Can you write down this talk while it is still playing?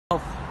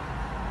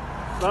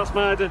That's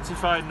my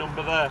identifying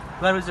number there.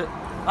 Where is it?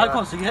 I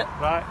can't see it.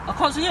 Right. I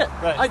can't see it.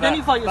 Right,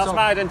 Identify yourself. That's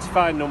my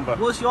identifying number.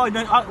 What's your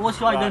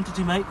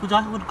identity, mate? Could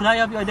I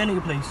have your identity,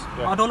 please?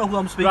 Yeah. I don't know who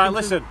I'm speaking Right, to.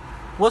 listen.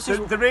 What's his...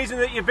 The reason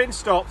that you've been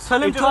stopped,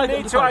 Tell him he doesn't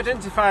need to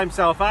identify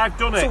himself. I've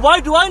done it. So why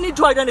do I need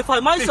to identify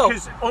myself?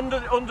 Because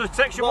under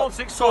section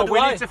 164, so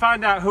we need to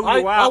find out who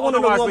you are.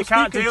 Otherwise, we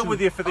can't deal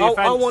with you for the offence.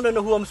 I want to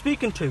know who I'm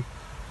speaking to.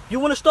 You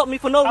want to stop me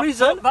for no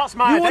reason? That's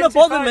my You want to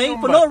bother me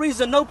for no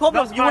reason? No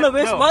problem. You want to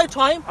waste my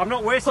time? I'm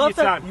not wasting your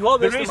time. You are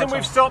wasting the reason my time.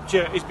 we've stopped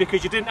you is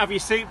because you didn't have your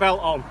seatbelt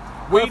on.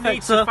 We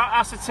need to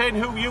ascertain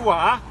who you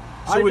are,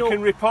 so we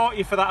can report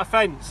you for that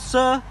offence.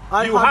 Sir,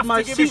 I have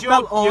my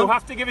seatbelt on. You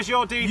have to give us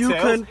your details.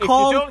 If you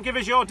don't give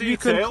us your details, you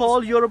can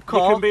call Europe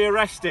Car. You can be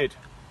arrested.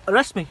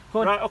 Arrest me.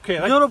 Go on. Right, okay.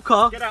 Then. Europe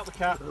Car. Get out the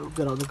car.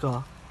 Get out the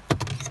car.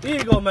 Here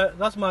you go, mate.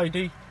 That's my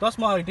ID. That's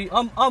my ID.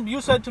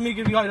 You said to me,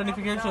 give you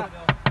identification.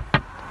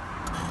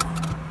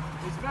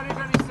 It's very,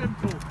 very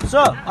simple.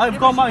 Sir, I've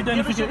got my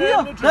identification.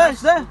 Yeah, there,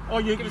 it's there. Or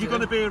you're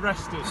going to be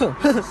arrested.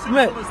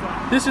 Mate,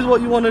 this is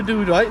what you want to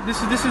do, right? This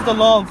is the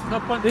law of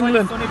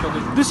England.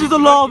 This is the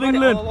law of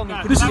England.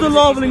 This is the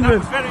law of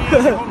England.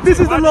 This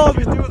is the law of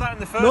England.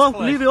 No,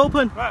 leave it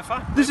open. Right,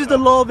 fine. This is the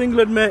law of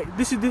England, mate.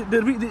 This is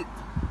the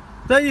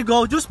there you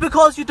go. Just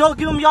because you don't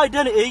give them your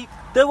identity,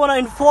 they want to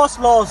enforce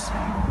laws.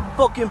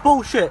 Fucking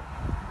bullshit.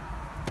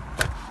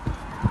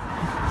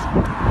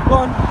 Go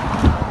on.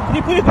 Can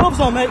you put your gloves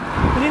on, mate?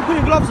 Can you put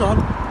your gloves on?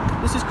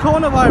 This is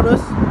coronavirus.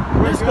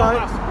 Where's this guy,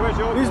 Where's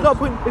your he's not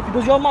putting.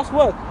 Does your mask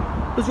work?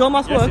 Does your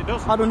mask work? It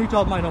does. I don't need to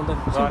have mine on then.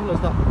 Simple as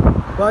that.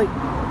 Right.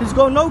 He's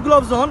got no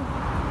gloves on.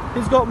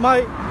 He's got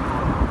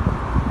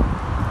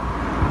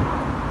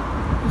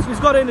He's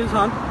got it in his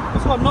hand.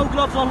 He's got no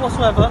gloves on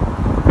whatsoever. He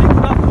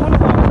could have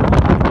coronavirus.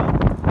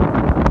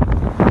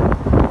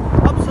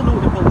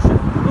 Absolutely bullshit.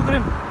 Look at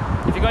him.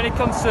 If you've got any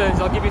concerns,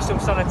 I'll give you some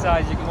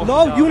sanitizer. You can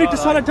No, you need to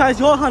sanitize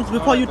your hands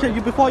before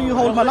you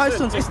hold my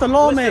license. It's the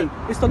law, mate.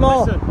 It's the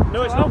law.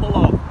 No, it's not the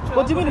law.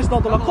 What do you mean it's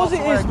not the law? Of course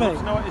it is,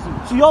 mate. No, it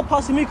isn't. So you're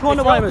passing me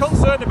coronavirus. If you're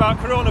concerned about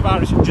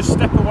coronavirus, just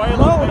step away.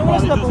 No, I don't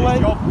want to step away.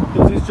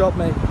 Does his job,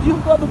 mate.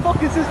 You've got the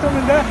fucking system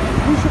in there.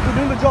 You should be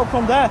doing the job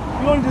from there.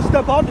 You only just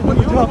step out and do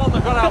the job. You're the one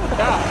that got out of the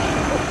car.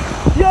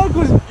 Yeah,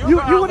 because you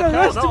would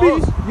arrest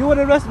me. You would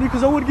arrest me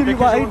because I would give you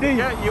my ID.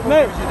 Yeah, you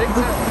mate, would give us your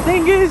details. the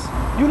thing is,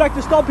 you like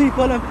to stop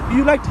people and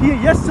you like to hear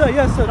yes sir,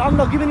 yes sir. I'm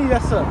not giving you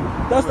yes sir.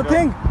 That's the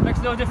thing. Makes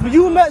no difference.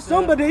 You met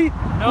somebody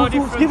who's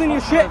difference giving you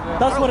shit.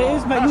 That's what it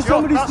is, mate.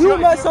 You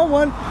met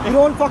someone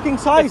your own fucking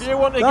size.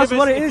 That's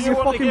what it is. You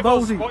fucking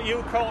ballsy. What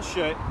you call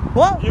shit?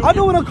 What? I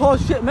don't want to call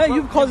shit, mate.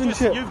 You've causing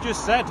shit. You've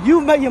just said. You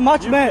make your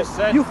match, mate.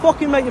 You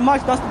fucking make your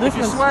match. That's the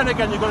difference. If you swear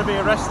again, you're going to be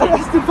arrested.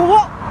 Arrested for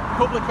what?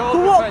 Public order.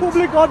 For what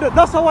public order?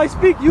 That's how I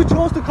speak. You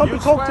chose to come to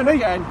talk to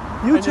me.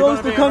 You chose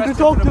to come to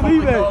talk to me,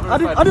 mate.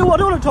 I don't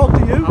want to talk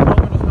to you.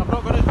 I'm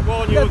not going to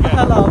warn you Get again. the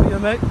hell out of here,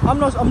 mate. I'm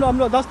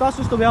not. That's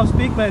just the way I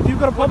speak, mate. If you've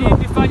got a problem, What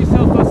do you define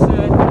yourself as?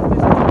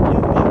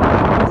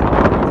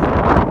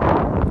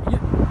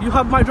 You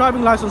have my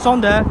driving license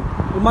on there.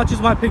 It matches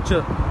my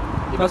picture.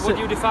 What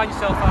do you define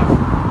yourself as?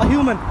 A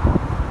human.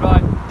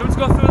 Right. Do you want to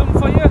go through them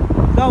for you?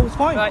 No, it's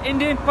fine. Right.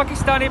 Indian,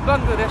 Pakistani,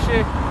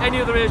 Bangladeshi, any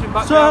other Asian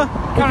background,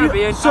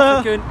 Caribbean,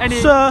 African, any.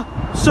 Sir,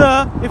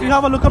 if you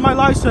have a look at my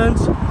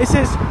license, it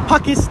says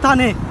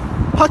Pakistani.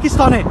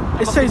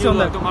 It says on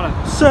there. Don't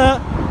matter.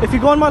 Sir, if you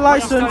go on my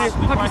license,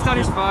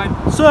 Pakistani is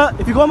fine. Sir,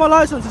 if you go on my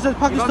license, it says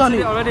You've answered Pakistani.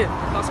 it already.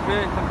 That's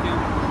great. Thank you.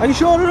 Are you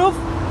sure enough,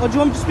 or do you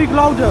want me to speak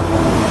louder?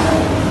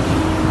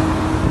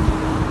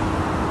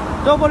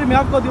 Don't worry, me.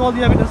 I've got all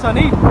the evidence I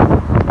need.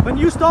 When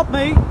you stopped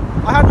me,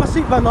 I had my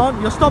seatbelt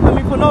on. You're stopping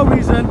me for no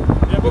reason.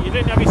 Yeah, but you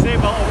didn't have your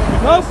seatbelt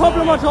on. No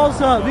problem at all,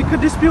 sir. We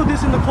could dispute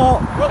this in the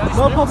court.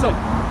 No problem.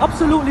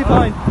 Absolutely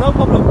fine. No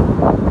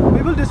problem.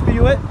 We will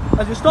dispute it,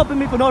 as you're stopping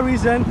me for no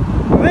reason.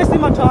 You're wasting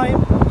my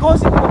time,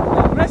 causing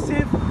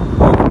aggressive.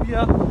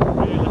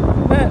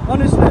 Mate,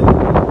 honestly,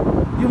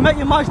 you met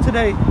your match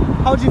today.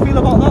 How do you feel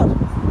about that?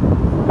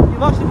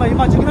 You've actually met your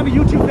match. You're going to be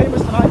YouTube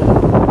famous tonight.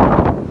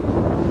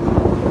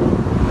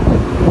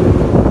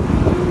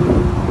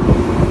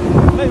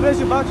 Mate, where's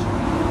your badge?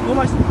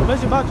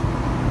 Where's your badge?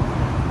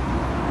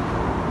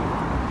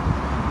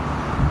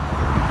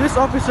 This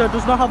officer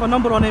does not have a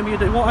number on him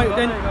either. He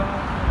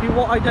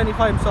won't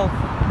identify himself.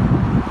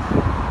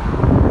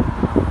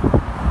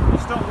 You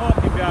stop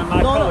walking behind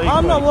my colleague. No,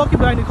 I'm not walking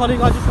behind your colleague.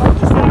 I just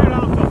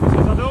firearms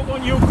officers. I don't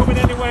want you coming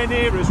anywhere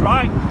near us,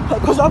 right?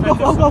 Because I've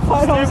got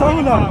firearms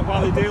on now.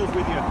 While he deals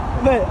with you.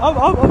 Mate,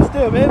 I'm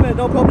stay away, mate.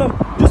 No problem.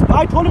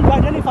 I told him to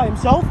identify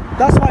himself.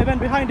 That's why I went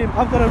behind him.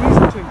 I've got a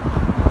reason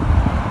to.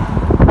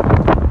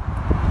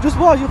 Just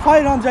what? Your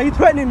firearms? Are you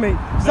threatening me?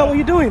 Is that what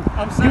you're doing?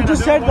 You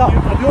just said that.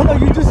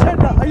 You just said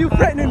that. Are you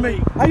threatening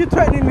me? Are you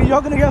threatening me?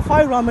 You're going to get a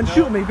firearm and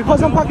shoot me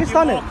because I'm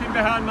Pakistani.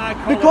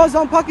 Because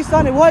I'm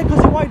Pakistani. Why?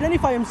 Because he won't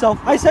identify himself.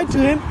 I said to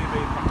him,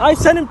 I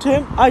sent him to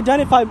him,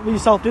 identify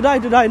yourself. Did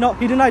I not?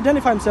 He didn't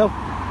identify himself.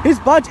 His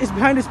badge is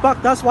behind his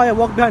back. That's why I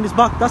walked behind his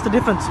back. That's the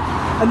difference.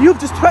 And you've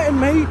just threatened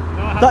me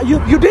That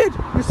you did.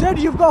 You said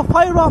you've got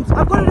firearms.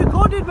 I've got it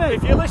recorded, mate.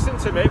 If you listen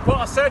to me, what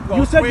I said was,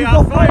 you said we you've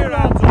are got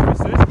firearms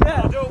officers.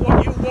 Yeah. I don't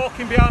want you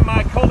walking behind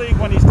my colleague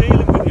when he's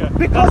dealing with you.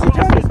 Because he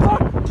turned his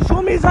back to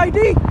show me his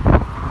ID.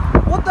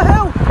 What the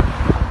hell?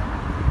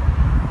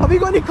 Have you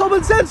got any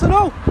common sense or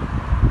no?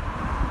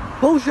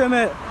 Bullshit,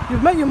 mate.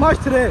 You've met your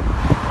match today.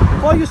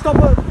 Before you stop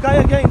a guy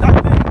again,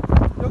 that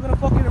mate, you're gonna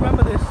fucking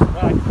remember this.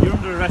 Right, you're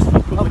under arrest for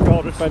public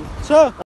order offence. Sir.